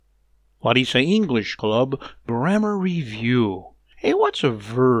Larissa English Club Grammar Review. Hey, what's a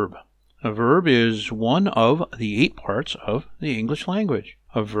verb? A verb is one of the 8 parts of the English language.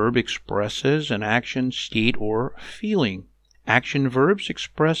 A verb expresses an action, state, or feeling. Action verbs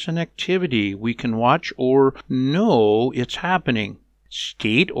express an activity we can watch or know it's happening.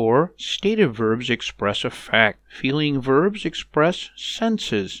 State or stative verbs express a fact. Feeling verbs express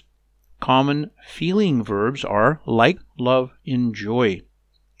senses. Common feeling verbs are like, love, enjoy.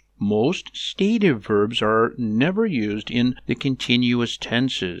 Most stative verbs are never used in the continuous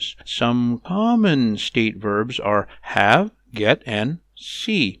tenses. Some common state verbs are have, get, and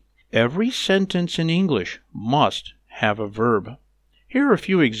see. Every sentence in English must have a verb. Here are a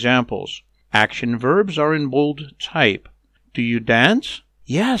few examples. Action verbs are in bold type. Do you dance?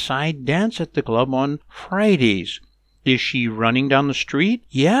 Yes, I dance at the club on Fridays. Is she running down the street?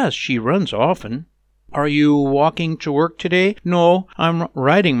 Yes, she runs often. Are you walking to work today? No, I'm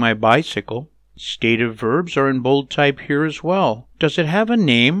riding my bicycle. Stative verbs are in bold type here as well. Does it have a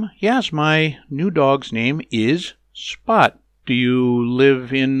name? Yes, my new dog's name is Spot. Do you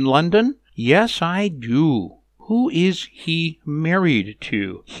live in London? Yes, I do. Who is he married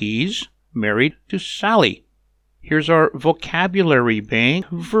to? He's married to Sally. Here's our vocabulary bank.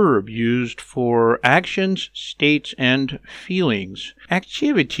 Verb used for actions, states, and feelings.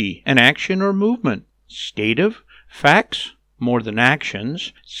 Activity, an action or movement. Stative, facts, more than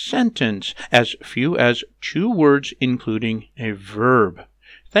actions. Sentence, as few as 2 words including a verb.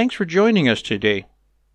 Thanks for joining us today.